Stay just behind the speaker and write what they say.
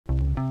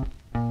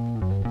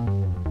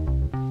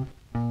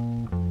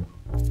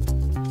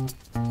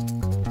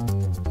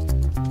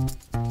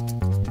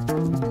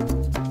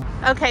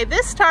Okay,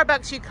 this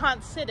Starbucks you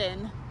can't sit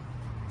in,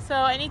 so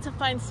I need to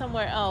find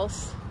somewhere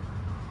else.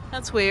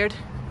 That's weird.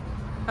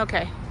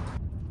 Okay.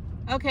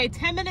 Okay,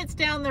 10 minutes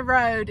down the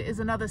road is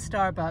another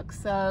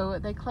Starbucks. So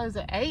they close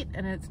at 8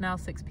 and it's now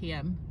 6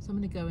 p.m. So I'm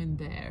gonna go in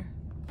there.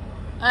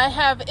 I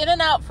have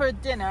In-N-Out for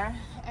dinner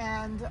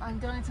and I'm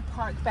going to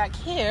park back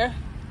here.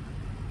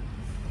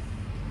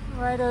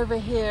 Right over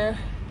here.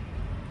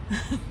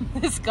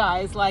 This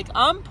guy's like,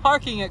 I'm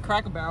parking at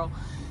Cracker Barrel.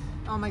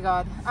 Oh my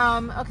God.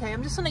 Okay,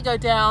 I'm just gonna go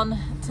down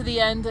to the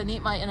end and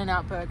eat my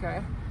In-N-Out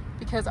burger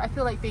because I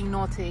feel like being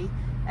naughty.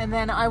 And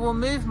then I will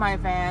move my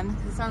van,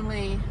 it's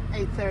only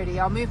 8:30.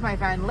 I'll move my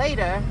van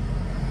later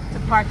to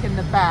park in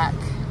the back.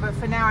 But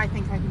for now, I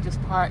think I can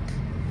just park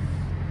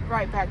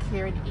right back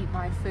here and eat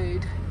my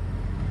food.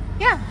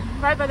 Yeah,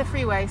 right by the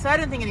freeway, so I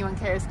don't think anyone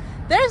cares.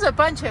 There's a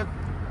bunch of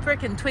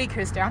freaking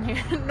tweakers down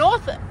here.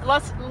 North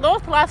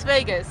Las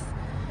Vegas.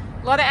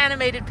 A lot of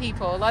animated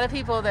people, a lot of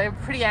people that are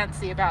pretty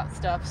antsy about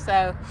stuff.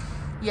 So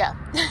yeah,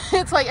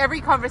 it's like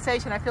every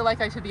conversation I feel like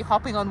I should be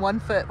hopping on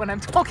one foot when I'm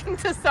talking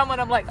to someone.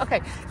 I'm like,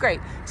 okay, great.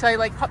 So I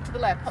like hop to the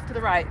left, hop to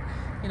the right.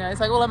 You know, it's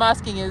like all I'm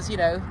asking is, you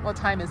know, what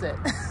time is it?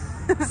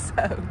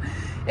 So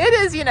it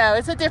is, you know,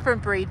 it's a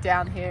different breed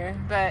down here,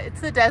 but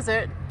it's the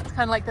desert. It's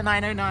kind of like the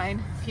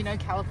 909, if you know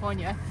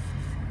California.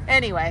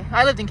 Anyway,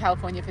 I lived in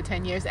California for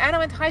 10 years and I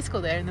went to high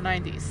school there in the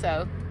 90s.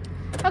 So,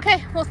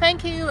 okay, well,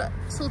 thank you,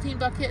 Saltine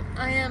Bucket.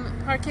 I am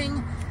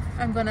parking.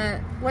 I'm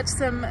gonna watch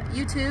some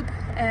YouTube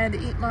and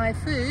eat my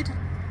food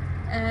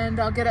and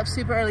I'll get up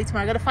super early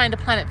tomorrow. I gotta find a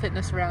Planet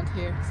Fitness around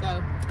here.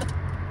 So,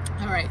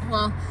 all right,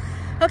 well,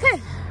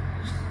 okay.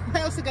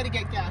 I also gotta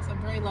get gas.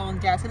 I'm very low on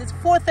gas and it's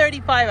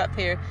 4:35 up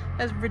here.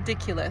 That's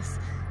ridiculous.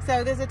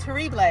 So there's a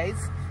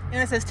Terribles, you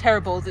know, it says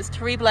Terribles. It's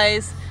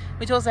Terribles,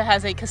 which also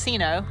has a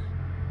casino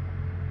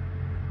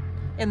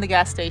in the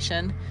gas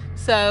station.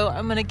 So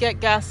I'm gonna get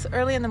gas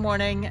early in the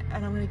morning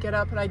and I'm gonna get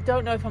up and I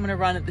don't know if I'm gonna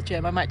run at the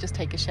gym. I might just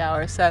take a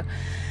shower. So,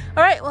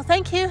 all right, well,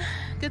 thank you.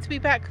 Good to be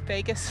back,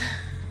 Vegas.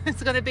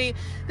 It's gonna be,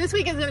 this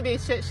week is gonna be a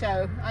shit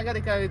show. I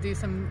gotta go do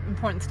some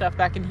important stuff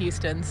back in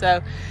Houston.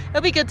 So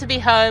it'll be good to be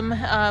home.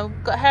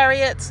 Got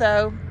Harriet,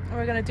 so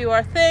we're gonna do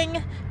our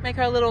thing, make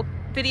our little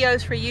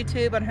videos for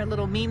YouTube on her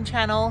little meme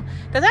channel.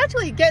 That's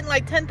actually getting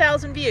like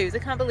 10,000 views. I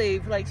can't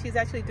believe, like, she's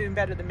actually doing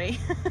better than me.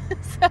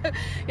 So,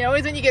 you know,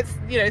 always when you get,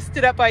 you know,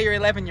 stood up by your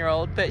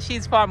 11-year-old, but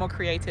she's far more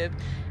creative.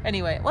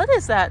 Anyway, what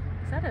is that?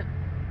 Is that a,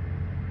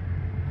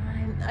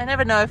 I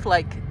never know if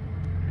like,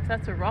 if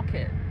that's a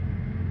rocket.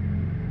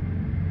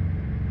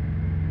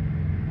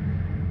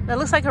 That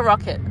looks like a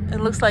rocket. It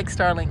looks like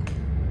Starlink.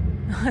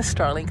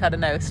 Starlink, I don't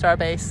know,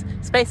 Starbase,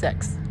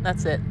 SpaceX,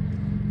 that's it.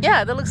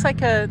 Yeah, that looks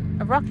like a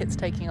rocket's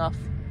taking off.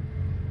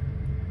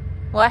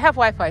 Well, I have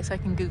Wi-Fi, so I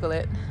can Google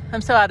it. I'm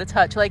so out of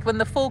touch. Like when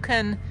the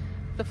Falcon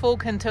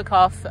took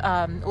off,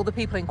 all the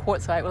people in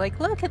Quartzsite were like,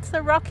 look, it's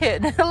the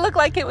rocket. It looked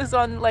like it was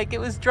on, like it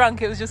was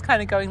drunk. It was just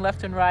kind of going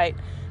left and right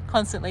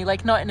constantly,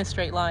 like not in a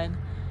straight line.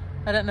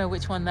 I don't know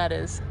which one that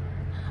is.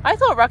 I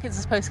thought rockets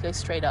are supposed to go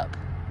straight up.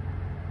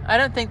 I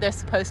don't think they're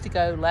supposed to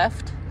go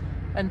left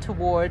and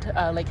toward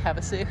Lake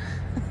Havasu.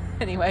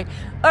 Anyway,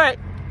 all right.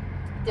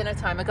 Dinner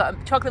time. I got a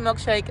chocolate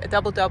milkshake, a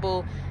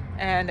double-double,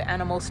 and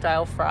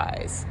animal-style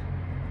fries.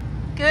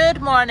 Good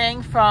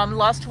morning from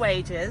Lost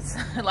Wages,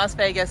 Las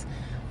Vegas.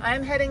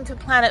 I'm heading to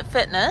Planet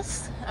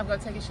Fitness. I've got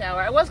to take a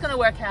shower. I was going to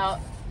work out,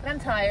 but I'm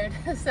tired,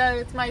 so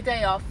it's my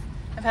day off.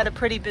 I've had a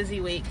pretty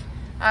busy week.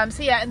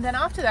 So yeah, and then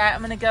after that,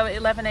 I'm going to go at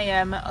 11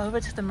 a.m. over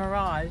to the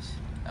Mirage.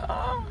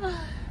 Oh,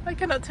 I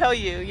cannot tell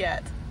you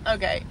yet.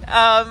 Okay.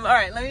 All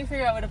right, let me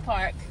figure out where to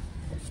park.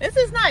 This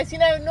is nice, you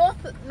know,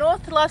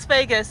 North Las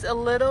Vegas, a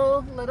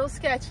little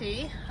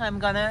sketchy. I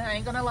ain't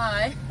gonna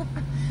lie.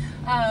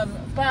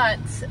 But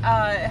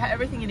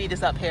everything you need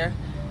is up here.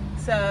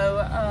 So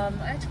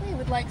I actually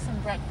would like some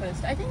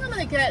breakfast. I think I'm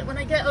gonna get, when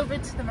I get over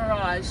to the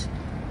Mirage,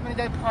 I'm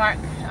gonna go park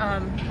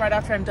right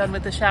after I'm done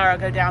with the shower. I'll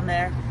go down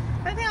there.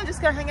 I think I'll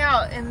just go hang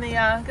out in the,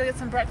 go get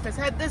some breakfast.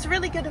 There's a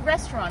really good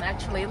restaurant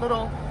actually, a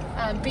little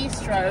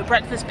bistro,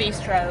 breakfast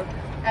bistro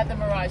at the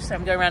Mirage. So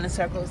I'm going around in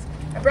circles.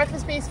 A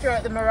breakfast bistro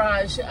at the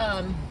Mirage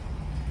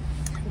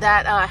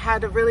that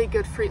had a really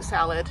good fruit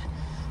salad.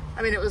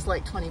 I mean, it was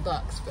like 20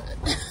 bucks,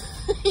 but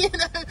you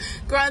know,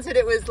 granted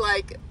it was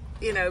like,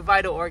 you know,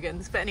 vital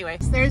organs. But anyway,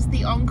 so there's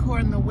the Encore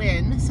and the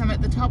Win. So I'm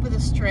at the top of the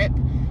strip.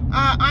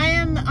 I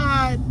am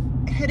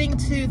heading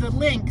to the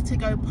LINQ to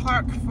go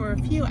park for a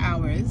few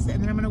hours,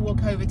 and then I'm going to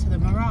walk over to the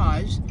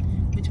Mirage,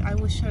 which I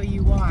will show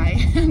you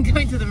why I'm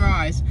going to the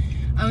Mirage.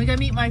 I'm going to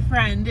meet my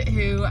friend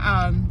who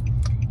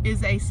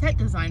is a set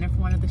designer for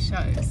one of the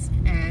shows,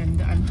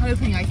 and I'm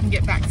hoping I can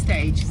get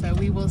backstage, so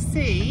we will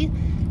see.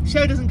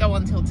 Show doesn't go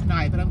on till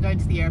tonight, but I'm going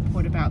to the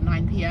airport about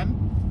 9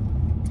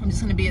 p.m. I'm just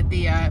going to be at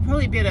the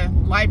probably be at a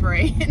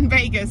library in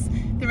Vegas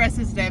the rest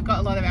of the day. I've got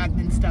a lot of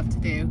admin stuff to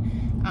do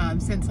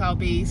since I'll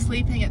be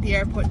sleeping at the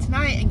airport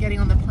tonight and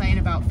getting on the plane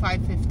about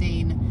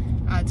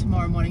 5:15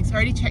 tomorrow morning. So I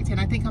already checked in.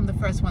 I think I'm the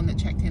first one that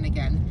checked in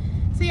again.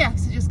 So yeah,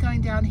 so just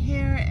going down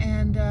here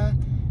and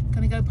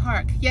gonna go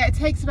park. Yeah, it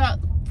takes about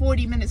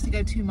 40 minutes to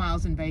go 2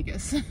 miles in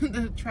Vegas.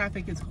 The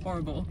traffic is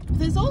horrible.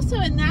 There's also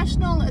a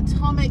National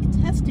Atomic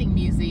Testing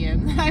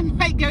Museum that I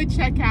might go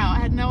check out. I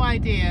had no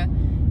idea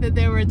that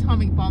there were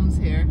atomic bombs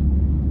here.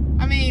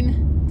 I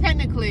mean,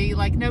 technically,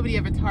 like, nobody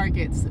ever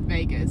targets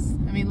Vegas.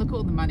 I mean, look at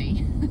all the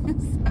money.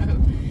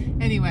 So,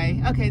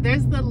 anyway, okay,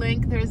 there's the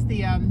LINQ. There's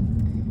the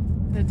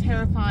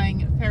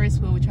terrifying Ferris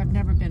wheel, which I've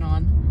never been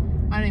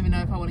on. I don't even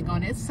know if I want to go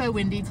on it. It's so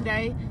windy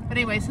today. But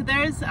anyway, so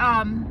there's,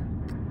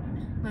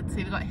 let's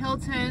see, we got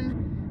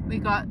Hilton, we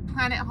got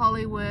Planet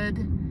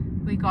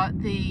Hollywood, we got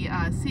the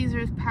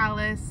Caesars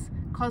Palace,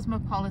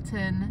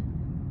 Cosmopolitan,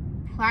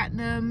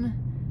 Platinum,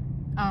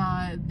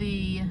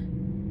 the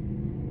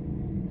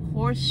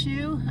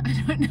Horseshoe.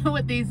 I don't know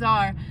what these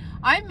are.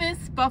 I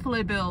miss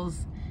Buffalo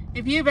Bills.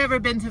 If you've ever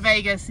been to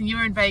Vegas and you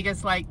were in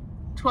Vegas like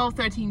 12,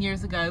 13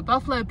 years ago,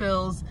 Buffalo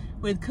Bills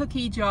with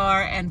Cookie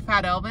Jar and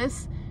Fat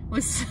Elvis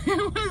was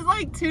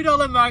like $2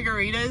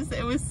 margaritas.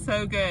 It was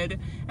so good,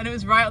 and it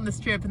was right on the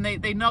Strip, and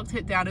they knocked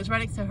it down. It was right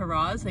next to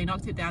Mirage. They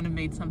knocked it down and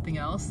made something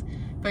else.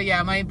 But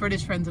yeah, my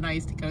British friends and I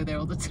used to go there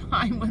all the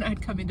time when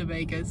I'd come into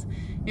Vegas.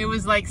 It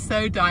was like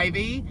so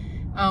divey.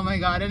 Oh my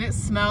god, and it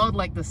smelled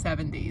like the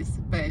 70s.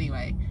 But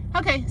anyway,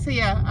 okay, so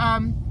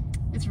yeah,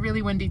 it's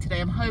really windy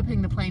today. I'm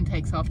hoping the plane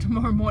takes off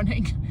tomorrow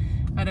morning.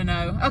 I don't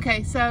know.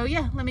 Okay, so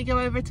yeah, let me go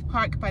over to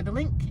park by the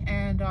LINQ,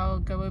 and I'll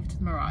go over to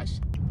the Mirage.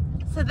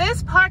 So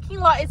this parking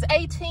lot is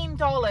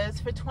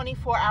 $18 for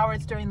 24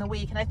 hours during the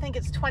week, and I think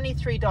it's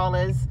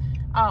 $23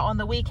 on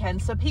the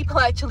weekend. So people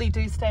actually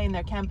do stay in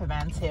their camper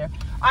vans here.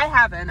 I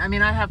haven't. I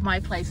mean, I have my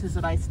places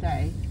that I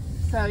stay.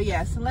 So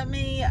yeah, so let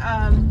me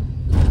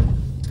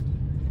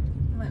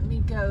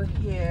go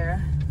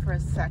here for a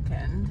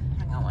second.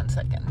 Hang on one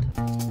second.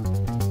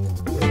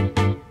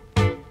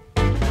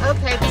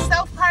 Okay, the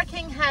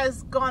self-parking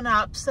has gone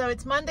up. So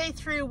it's Monday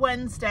through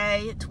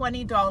Wednesday,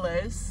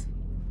 $20.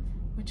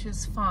 Which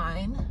is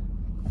fine.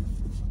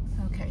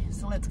 Okay,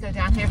 so let's go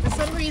down here. For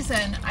some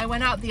reason, I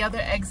went out the other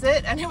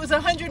exit and it was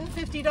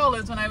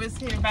 $150 when I was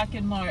here back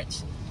in March.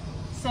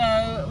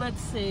 So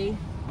let's see.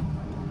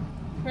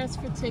 Press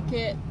for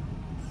ticket.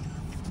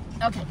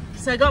 Okay,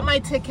 so I got my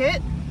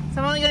ticket.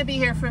 So I'm only going to be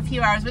here for a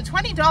few hours, but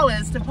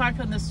 $20 to park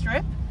on the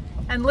Strip,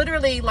 and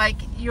literally like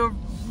you're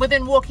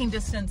within walking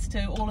distance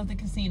to all of the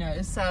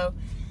casinos. So,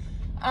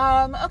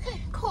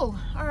 okay, cool.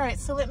 All right,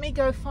 so let me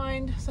go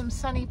find some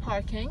sunny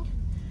parking.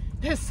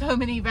 There's so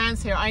many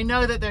vans here. I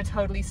know that they're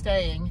totally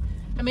staying.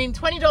 I mean,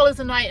 $20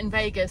 a night in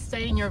Vegas,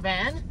 stay in your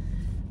van,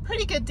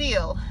 pretty good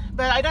deal.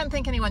 But I don't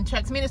think anyone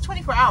checks. I mean, it's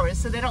 24 hours,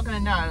 so they're not gonna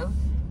know,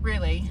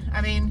 really.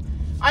 I mean,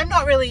 I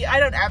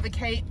don't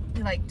advocate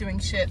like doing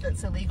shit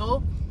that's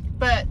illegal,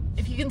 but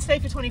if you can stay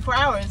for 24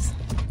 hours,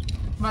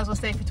 you might as well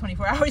stay for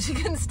 24 hours. You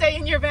can stay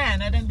in your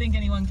van. I don't think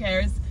anyone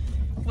cares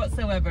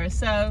whatsoever.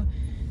 So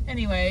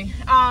anyway,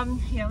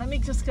 yeah, let me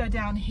just go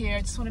down here.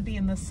 I just wanna be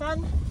in the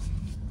sun.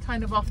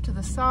 Kind of off to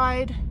the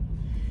side.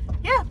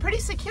 Yeah, pretty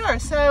secure.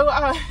 So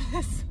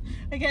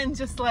again,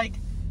 just like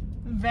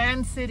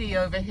Van City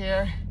over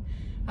here.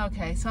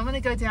 Okay, so I'm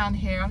gonna go down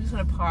here. I'm just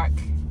gonna park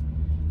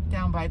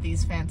down by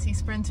these fancy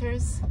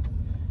sprinters.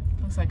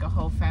 Looks like a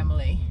whole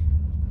family.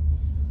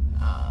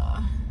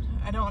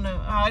 I don't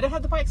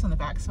have the bikes on the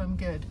back, so I'm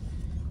good.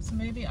 So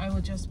maybe I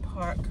will just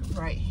park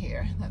right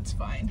here. That's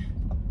fine.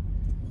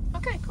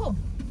 Okay, cool.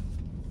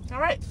 All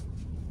right.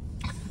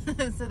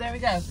 So there we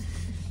go.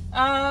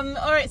 All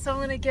right, so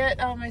I'm gonna get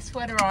my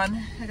sweater on.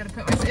 I gotta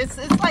put my, it's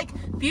like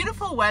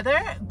beautiful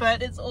weather,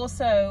 but it's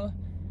also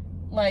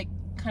like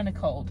kind of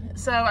cold.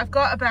 So I've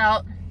got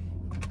about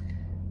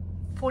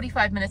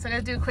 45 minutes. I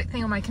gotta do a quick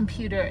thing on my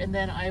computer, and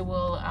then I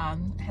will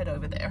head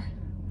over there.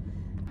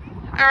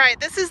 All right,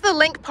 this is the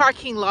LINQ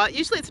parking lot.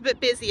 Usually it's a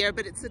bit busier,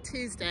 but it's a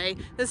Tuesday.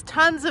 There's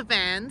tons of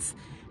vans,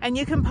 and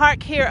you can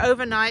park here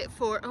overnight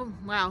for, oh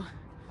wow,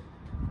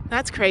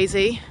 that's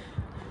crazy.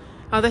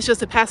 Oh, that's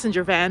just a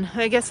passenger van.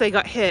 I guess they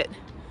got hit.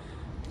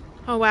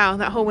 Oh wow,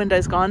 that whole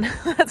window's gone.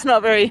 That's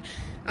not very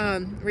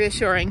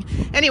reassuring.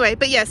 Anyway,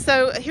 but yeah,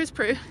 so here's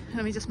proof.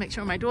 Let me just make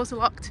sure my doors are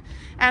locked.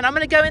 And I'm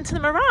gonna go into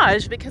the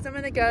Mirage because I'm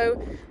gonna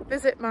go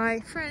visit my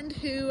friend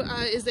who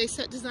is a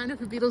set designer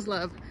for Beatles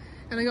Love.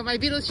 And I got my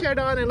Beatles shirt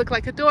on, I look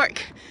like a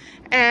dork.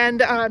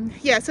 And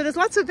yeah, so there's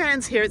lots of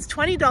vans here. It's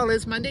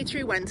 $20 Monday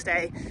through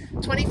Wednesday,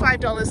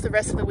 $25 the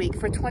rest of the week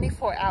for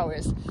 24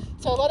 hours.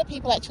 So a lot of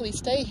people actually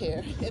stay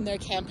here in their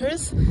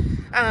campers,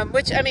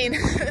 which, I mean,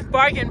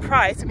 bargain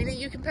price. I mean,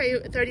 you can pay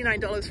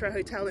 $39 for a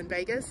hotel in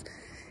Vegas,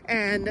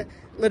 and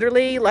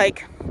literally,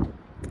 like,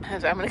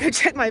 I'm gonna go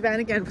check my van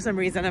again for some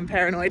reason, I'm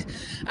paranoid.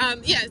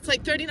 Yeah, it's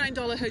like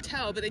 $39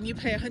 hotel, but then you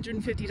pay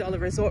 $150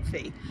 resort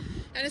fee.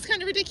 And it's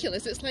kind of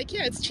ridiculous. It's like,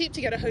 yeah, it's cheap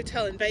to get a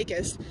hotel in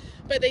Vegas,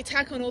 but they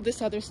tack on all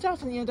this other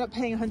stuff and you end up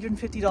paying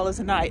 $150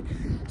 a night.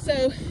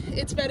 So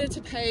it's better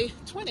to pay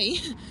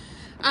 $20.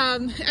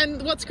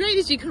 And what's great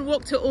is you can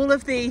walk to all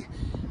of the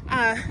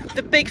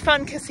big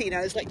fun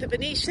casinos, like the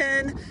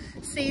Venetian,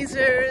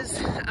 Caesars,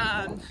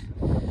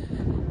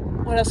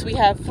 what else we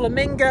have?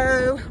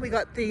 Flamingo, we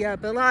got the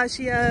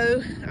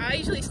Bellagio. I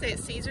usually stay at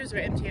Caesars or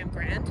MGM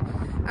Grand,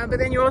 but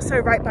then you're also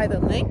right by the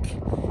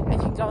LINQ, and you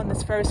can go on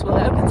this Ferris wheel.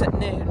 It opens at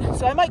noon.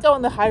 So I might go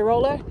on the high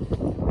roller.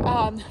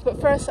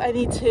 But first I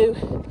need to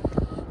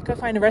go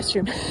find a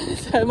restroom.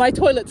 So my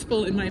toilet's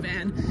full in my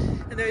van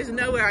and there is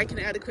nowhere I can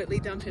adequately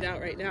dump it out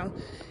right now.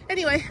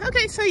 Anyway,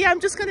 okay, so yeah, I'm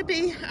just going to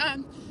be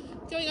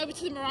going over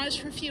to the Mirage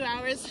for a few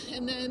hours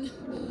and then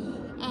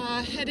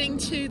heading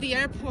to the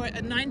airport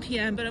at 9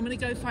 p.m. But I'm going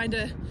to go find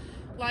a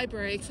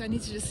library because I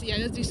need to just,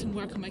 yeah, do some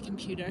work on my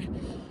computer.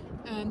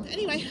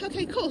 Anyway,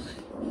 okay, cool.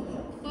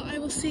 Well, I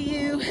will see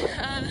you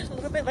a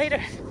little bit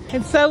later.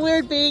 It's so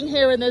weird being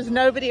here when there's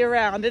nobody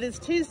around. It is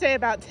Tuesday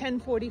about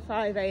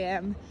 10:45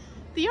 a.m.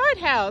 The Yard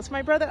House.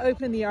 My brother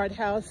opened the Yard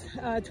House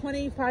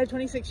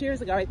 26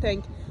 years ago, I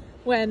think,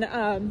 when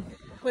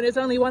there's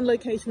only one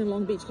location in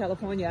Long Beach,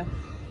 California.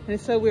 And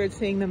it's so weird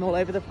seeing them all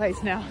over the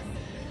place now.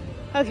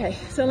 Okay,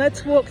 so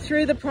let's walk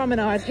through the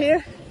promenade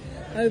here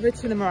over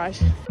to the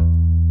Mirage.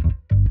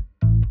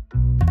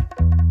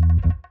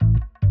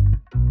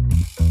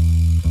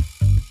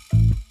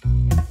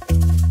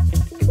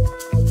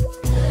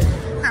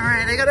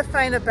 I gotta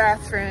find a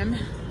bathroom.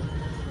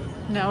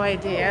 No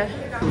idea.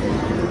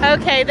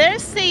 Okay,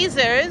 there's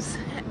Caesars,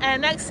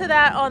 and next to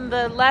that on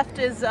the left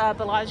is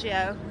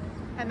Bellagio,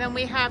 and then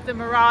we have the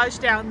Mirage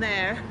down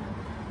there.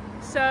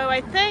 So I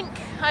think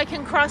I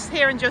can cross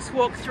here and just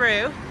walk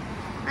through,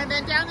 and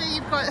then down there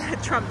you've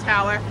got Trump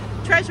Tower,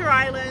 Treasure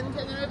Island,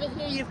 and then over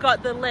here you've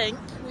got the LINQ,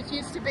 which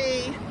used to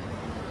be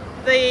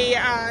the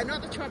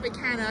not the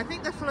Tropicana, I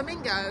think the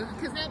Flamingo,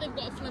 because now they've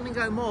got a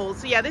Flamingo Mall.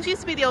 So yeah, this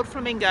used to be the old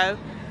Flamingo.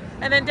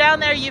 And then down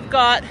there you've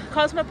got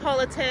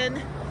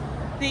Cosmopolitan,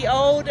 the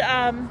old,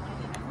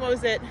 what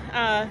was it?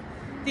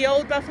 The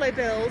old Buffalo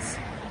Bills.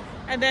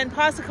 And then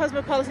past the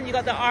Cosmopolitan you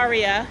got the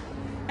Aria.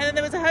 And then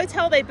there was a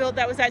hotel they built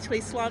that was actually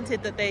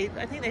slanted that I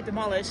think they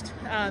demolished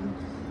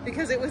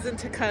because it wasn't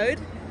to code.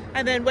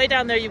 And then way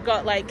down there you've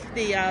got like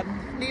the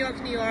New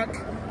York,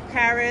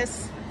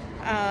 Paris,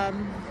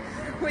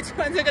 which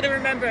ones I'm gonna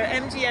remember,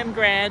 MGM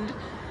Grand.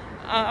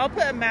 I'll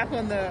put a map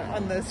on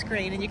the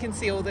screen and you can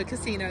see all the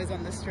casinos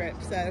on the strip.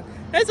 So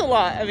there's a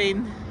lot. I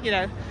mean, you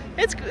know,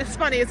 it's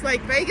funny. It's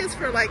like Vegas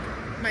for like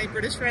my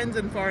British friends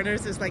and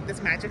foreigners is like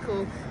this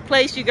magical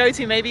place you go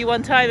to maybe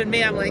one time, and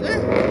me, I'm like,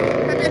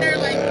 I've been there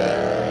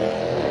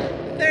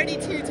like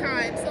 32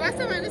 times. The last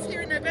time I was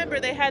here in November,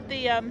 they had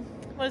the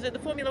what was it, the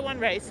Formula 1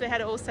 race. They had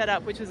it all set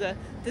up, which was a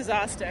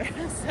disaster.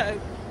 So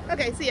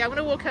okay, so yeah, I'm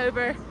gonna walk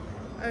over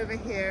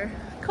here.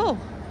 Cool.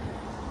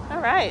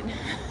 All right.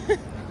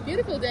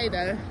 Beautiful day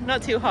though,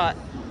 not too hot.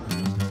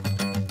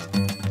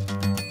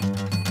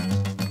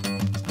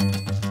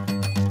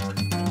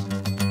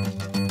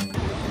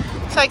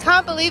 So I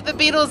can't believe the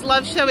Beatles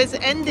Love Show is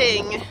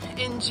ending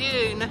in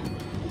June.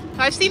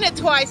 I've seen it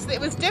twice. It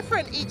was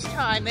different each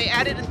time. They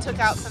added and took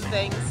out some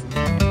things.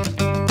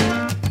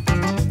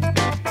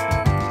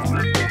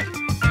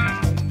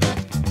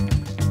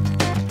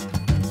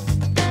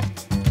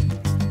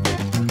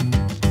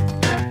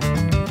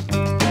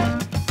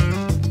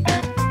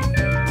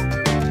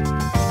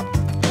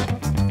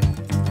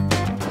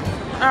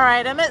 All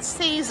right, I'm at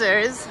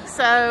Caesars.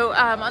 So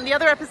on the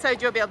other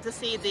episode, you'll be able to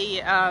see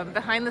the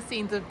behind the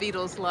scenes of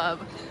Beatles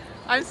Love.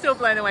 I'm still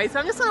blown away. So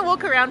I'm just gonna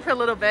walk around for a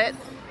little bit,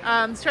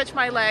 stretch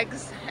my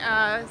legs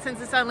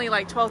since it's only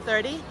like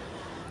 12:30.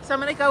 So I'm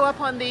gonna go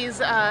up on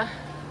these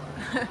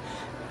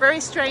very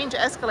strange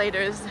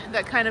escalators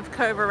that kind of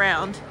curve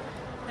around,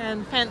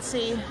 and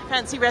fancy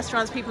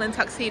restaurants, people in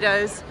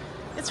tuxedos.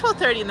 It's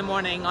 12:30 in the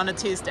morning on a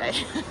Tuesday,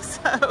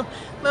 so a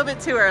little bit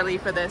too early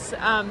for this.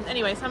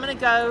 Anyway, so I'm gonna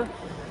go.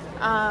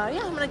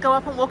 I'm gonna go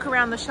up and walk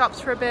around the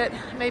shops for a bit,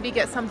 maybe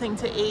get something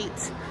to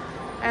eat,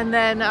 and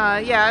then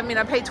I mean,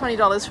 I paid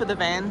 $20 for the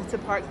van to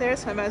park there,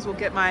 so I might as well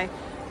get my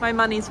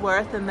money's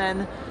worth, and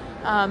then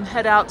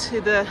head out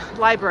to the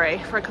library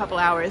for a couple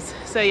hours.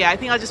 So yeah, I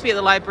think I'll just be at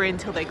the library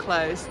until they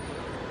close.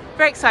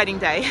 Very exciting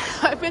day.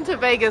 I've been to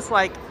Vegas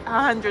like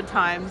 100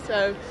 times,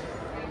 so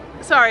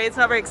sorry, it's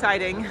not very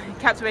exciting,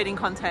 captivating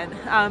content,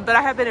 but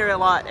I have been here a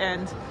lot,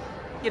 and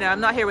you know,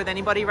 I'm not here with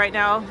anybody right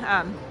now.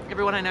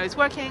 Everyone I know is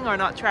working or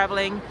not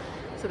traveling,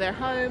 so they're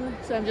home.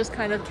 So I'm just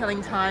kind of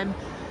killing time.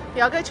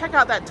 Yeah, I'll go check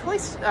out that toy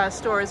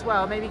store as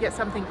well. Maybe get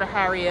something for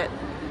Harriet.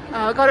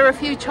 I got her a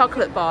few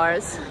chocolate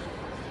bars.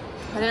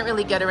 I didn't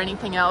really get her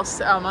anything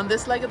else on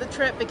this leg of the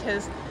trip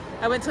because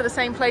I went to the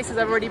same places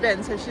I've already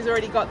been. So she's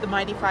already got the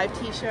Mighty 5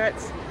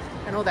 t-shirts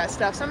and all that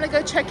stuff. So I'm gonna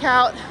go check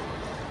out,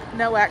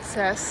 no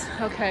access.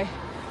 Okay,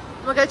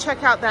 I'm gonna go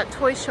check out that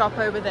toy shop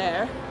over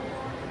there.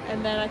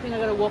 And then I think I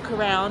gotta walk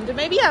around, and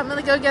maybe, yeah, I'm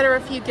gonna go get her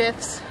a few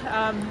gifts.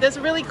 There's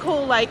a really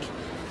cool, like,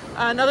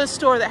 another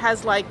store that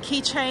has like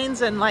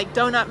keychains and like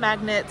donut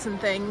magnets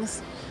and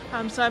things.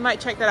 So I might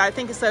check that out. I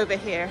think it's over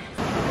here.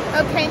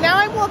 Okay, now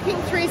I'm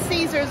walking through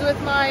Caesars with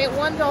my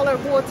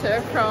 $1 water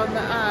from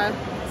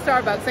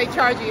Starbucks. They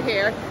charge you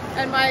here.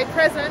 And my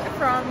present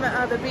from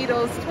the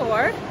Beatles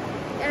tour.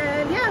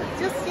 And yeah,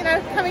 just, you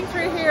know, coming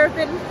through here. I've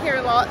been here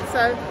a lot,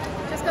 so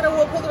just gonna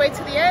walk all the way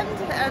to the end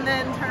and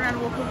then turn around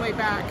and walk all the way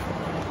back.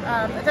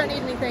 I don't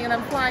need anything and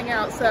I'm flying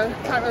out, so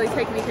can't really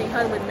take anything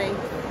home with me.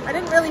 I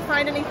didn't really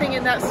find anything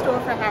in that store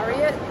for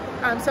Harriet,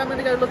 so I'm going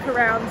to go look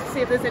around to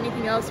see if there's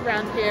anything else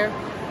around here,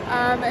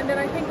 and then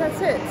I think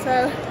that's it.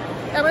 So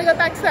I'm going to go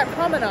back to that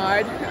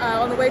promenade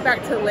on the way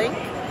back to LINQ,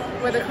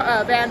 where the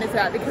van is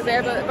at, because they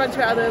have a bunch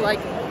of other like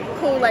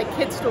cool like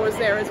kid stores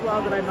there as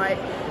well that I might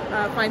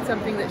find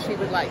something that she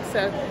would like.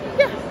 So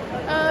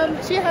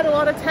yeah, she had a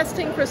lot of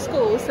testing for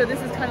school, so this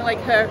is kind of like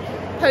her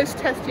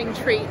post-testing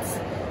treats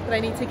that I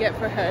need to get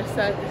for her,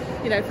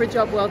 so you know, for a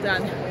job well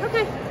done.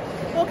 Okay,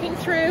 walking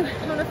through,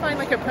 I want to find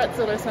like a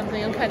pretzel or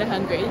something, I'm kind of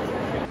hungry.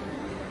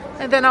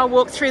 And then I'll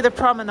walk through the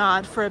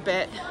promenade for a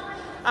bit.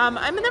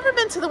 I've never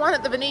been to the one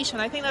at the Venetian.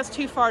 I think that's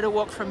too far to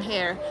walk from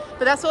here,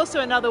 but that's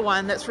also another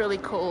one that's really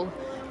cool,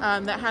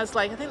 that has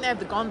like, I think they have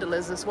the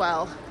gondolas as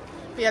well.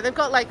 But yeah, they've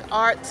got like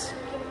art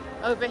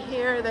over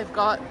here, they've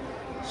got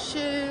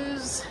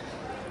shoes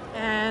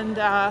and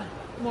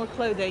more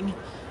clothing.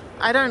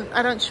 I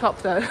don't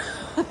shop though,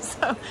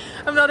 so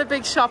I'm not a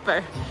big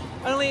shopper.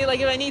 Only like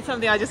if I need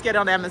something, I just get it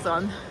on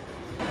Amazon.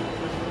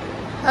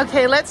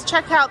 Okay, let's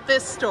check out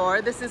this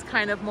store. This is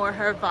kind of more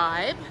her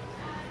vibe.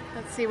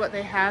 Let's see what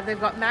they have. They've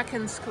got mac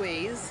and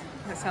squeeze.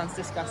 That sounds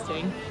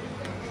disgusting.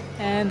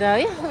 And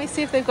yeah, let me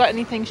see if they've got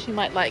anything she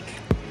might like.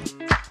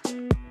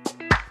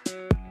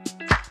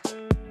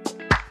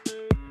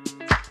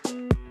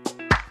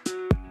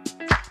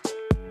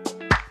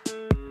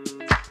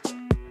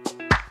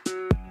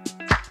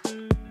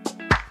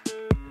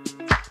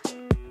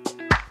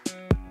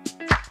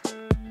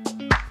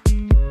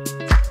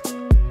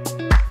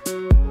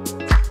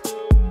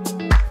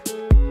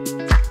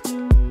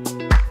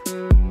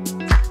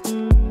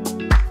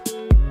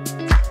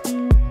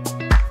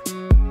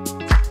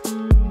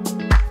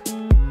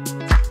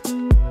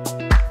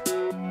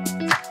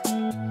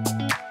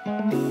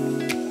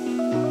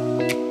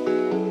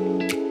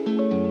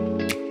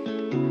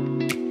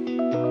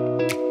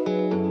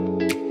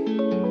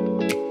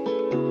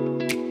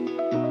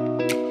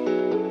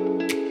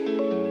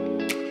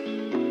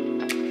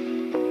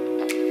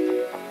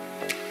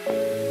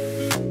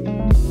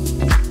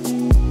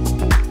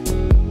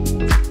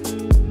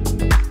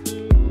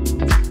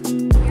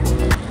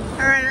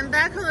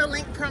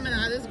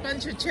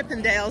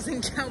 Chippendales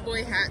in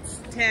cowboy hats,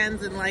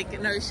 tans, and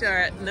like no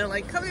shirt, and they're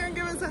like, come here and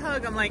give us a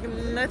hug. I'm like,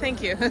 no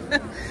thank you.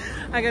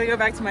 I gotta go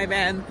back to my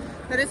van.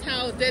 That is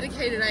how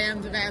dedicated I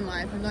am to van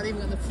life. I'm not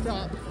even gonna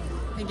stop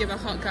and give a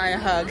hot guy a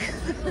hug.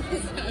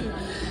 So,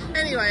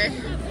 anyway,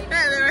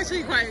 yeah, they're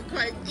actually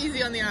quite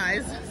easy on the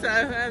eyes, so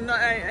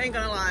I ain't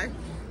gonna lie.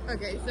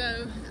 Okay,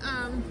 so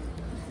all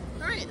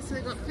right, so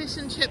they've got fish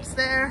and chips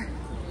there.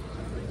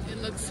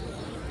 It looks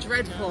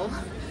dreadful,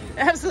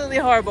 absolutely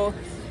horrible.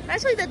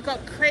 Actually, they've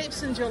got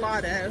crepes and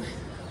gelato.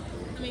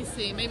 Let me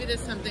see, maybe there's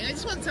something. I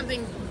just want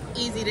something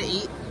easy to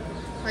eat,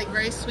 like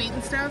very sweet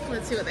and stuff.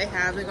 Let's see what they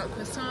have. They've got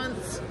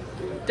croissants,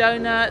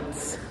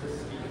 donuts,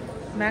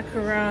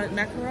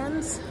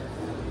 macarons.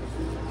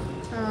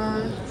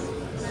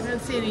 I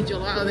don't see any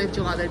gelato. They have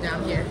gelato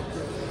down here.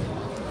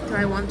 Do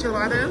I want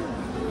gelato?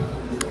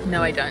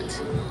 No, I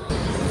don't.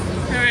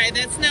 All right,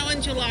 that's no one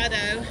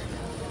gelato.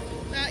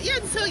 Yeah,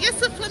 so I guess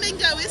the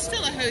Flamingo is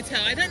still a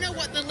hotel. I don't know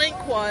what the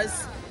LINQ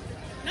was.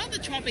 Not the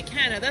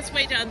Tropicana, that's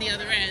way down the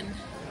other end.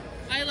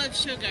 I love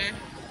sugar.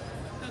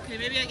 Okay,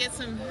 maybe I get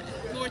some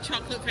more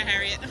chocolate for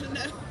Harriet, I don't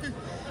know.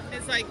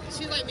 It's like,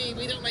 she's like me,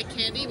 we don't like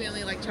candy, we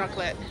only like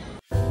chocolate.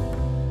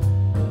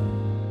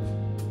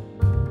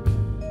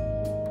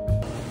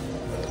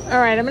 All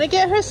right, I'm gonna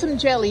get her some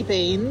jelly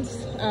beans.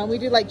 We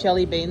do like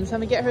jelly beans.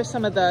 I'm gonna get her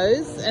some of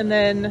those and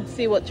then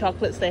see what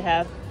chocolates they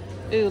have.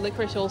 Ooh,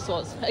 licorice all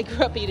sorts. I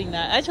grew up eating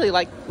that. I actually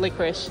like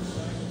licorice,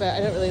 but I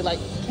don't really like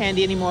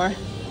candy anymore.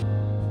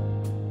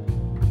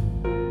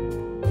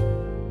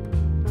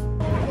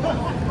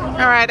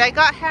 All right, I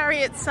got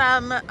Harriet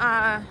some,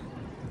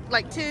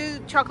 like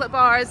 2 chocolate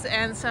bars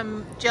and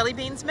some jelly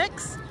beans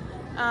mix,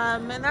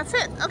 and that's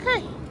it.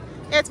 Okay,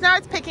 it's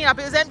picking up.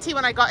 It was empty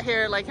when I got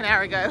here like an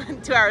hour ago,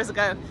 2 hours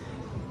ago.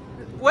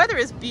 Weather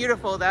is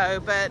beautiful though,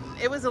 but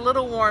it was a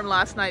little warm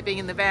last night being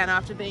in the van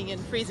after being in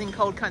freezing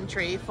cold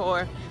country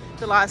for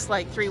the last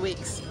like 3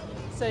 weeks.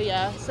 So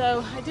yeah,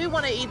 so I do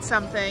want to eat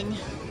something.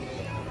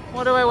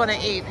 What do I want to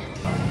eat?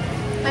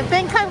 I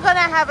think I'm gonna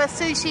have a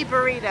sushi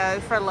burrito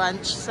for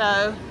lunch,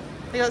 so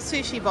they got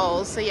sushi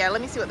bowls, so yeah,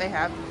 let me see what they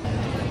have.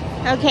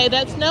 Okay,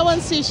 that's no one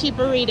sushi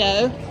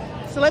burrito.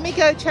 So let me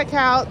go check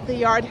out the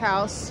Yard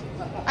House.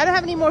 I don't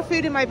have any more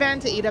food in my van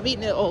to eat. I've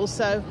eaten it all,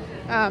 so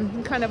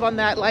I'm kind of on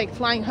that like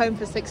flying home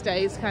for 6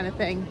 days kind of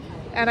thing.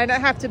 And I don't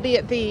have to be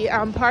at the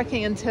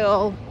parking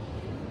until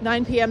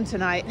 9 p.m.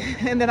 tonight.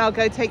 And then I'll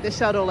go take the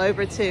shuttle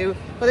over to,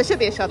 well, there should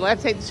be a shuttle. I have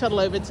to take the shuttle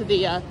over to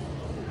the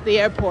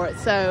airport.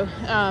 So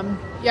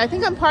yeah, I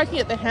think I'm parking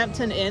at the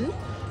Hampton Inn.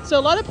 So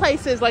a lot of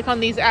places, like on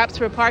these apps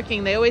for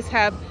parking, they always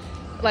have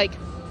like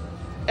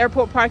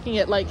airport parking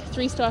at like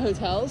 3-star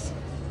hotels.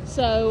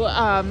 So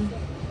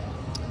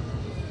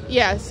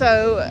yeah,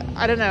 so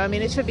I don't know. I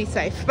mean, it should be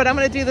safe, but I'm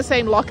going to do the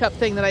same lockup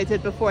thing that I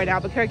did before in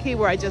Albuquerque,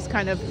 where I just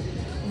kind of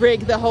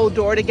rig the whole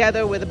door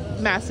together with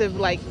a massive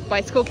like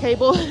bicycle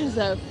cable.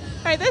 So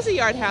All right, there's a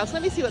Yard House.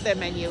 Let me see what their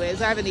menu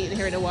is. I haven't eaten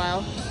here in a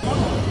while.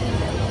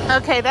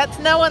 Okay, that's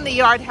no on the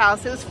Yard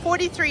House. It was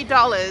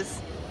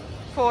 $43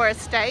 for a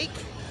steak,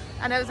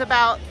 and it was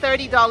about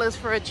 $30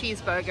 for a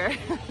cheeseburger.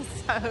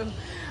 So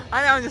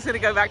I think I'm just gonna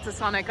go back to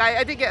Sonic.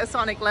 I did get a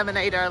Sonic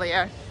lemonade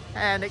earlier,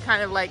 and it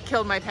kind of like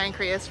killed my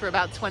pancreas for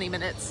about 20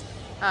 minutes.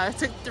 I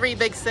took 3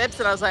 big sips,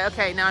 and I was like,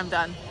 okay, now I'm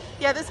done.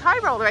 Yeah, this high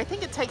roller, I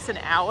think it takes an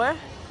hour,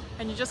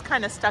 and you're just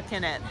kind of stuck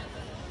in it.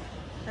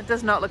 It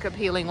does not look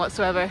appealing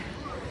whatsoever.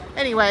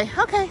 Anyway,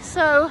 okay,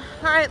 so,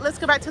 all right, let's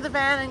go back to the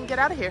van and get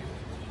out of here.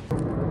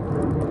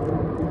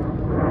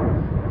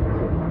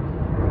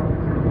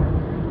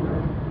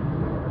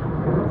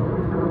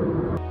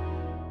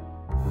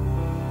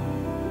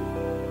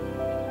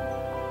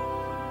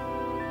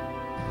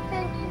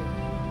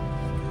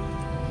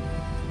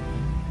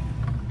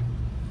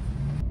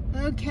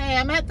 Okay,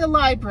 I'm at the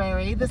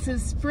library. This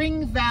is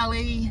Spring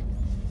Valley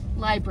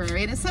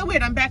Library, and it's so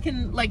weird. I'm back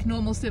in like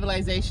normal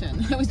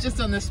civilization. I was just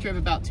on this strip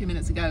about 2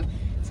 minutes ago.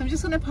 So I'm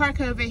just gonna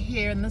park over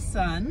here in the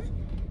sun.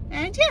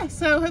 And yeah,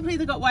 so hopefully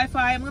they got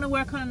Wi-Fi. I'm gonna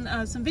work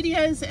on some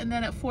videos, and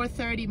then at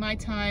 4:30 my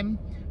time,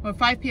 or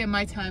 5 p.m.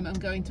 my time, I'm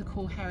going to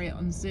call Harriet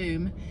on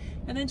Zoom.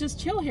 And then just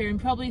chill here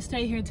and probably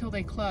stay here until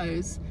they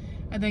close,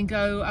 and then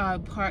go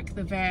park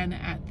the van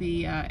at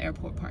the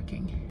airport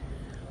parking.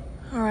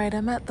 All right,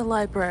 I'm at the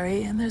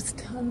library, and there's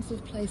tons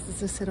of places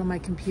to sit on my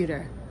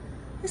computer.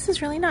 This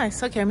is really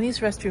nice. Okay, I'm gonna use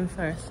the restroom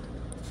first.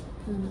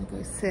 I'm gonna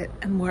go sit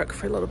and work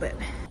for a little bit.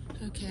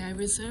 Okay, I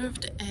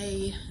reserved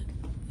a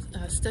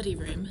study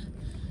room.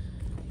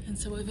 And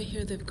so over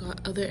here they've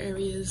got other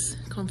areas,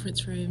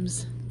 conference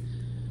rooms.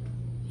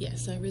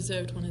 Yes, I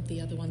reserved one of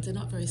the other ones. They're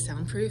not very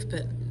soundproof,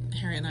 but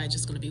Harry and I are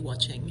just gonna be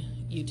watching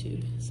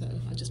YouTube. So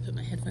I'll just put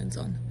my headphones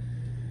on.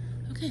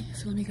 Okay,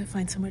 so let me go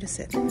find somewhere to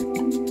sit.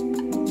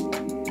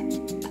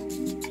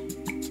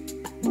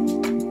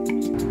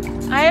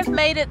 I have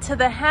made it to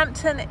the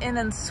Hampton Inn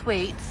and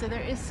Suite, so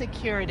there is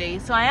security.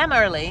 So I am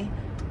early,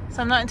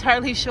 so I'm not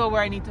entirely sure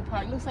where I need to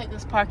park. Looks like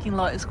this parking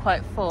lot is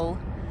quite full.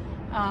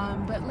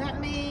 But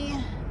let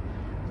me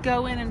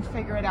go in and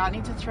figure it out. I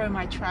need to throw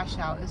my trash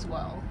out as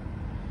well.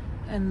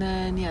 And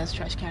then, yeah, this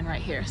trash can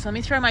right here. So let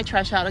me throw my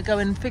trash out. I'll go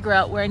and figure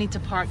out where I need to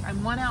park.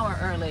 I'm 1 hour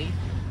early,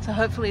 so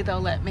hopefully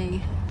they'll let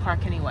me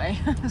park anyway.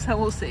 So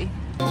we'll see.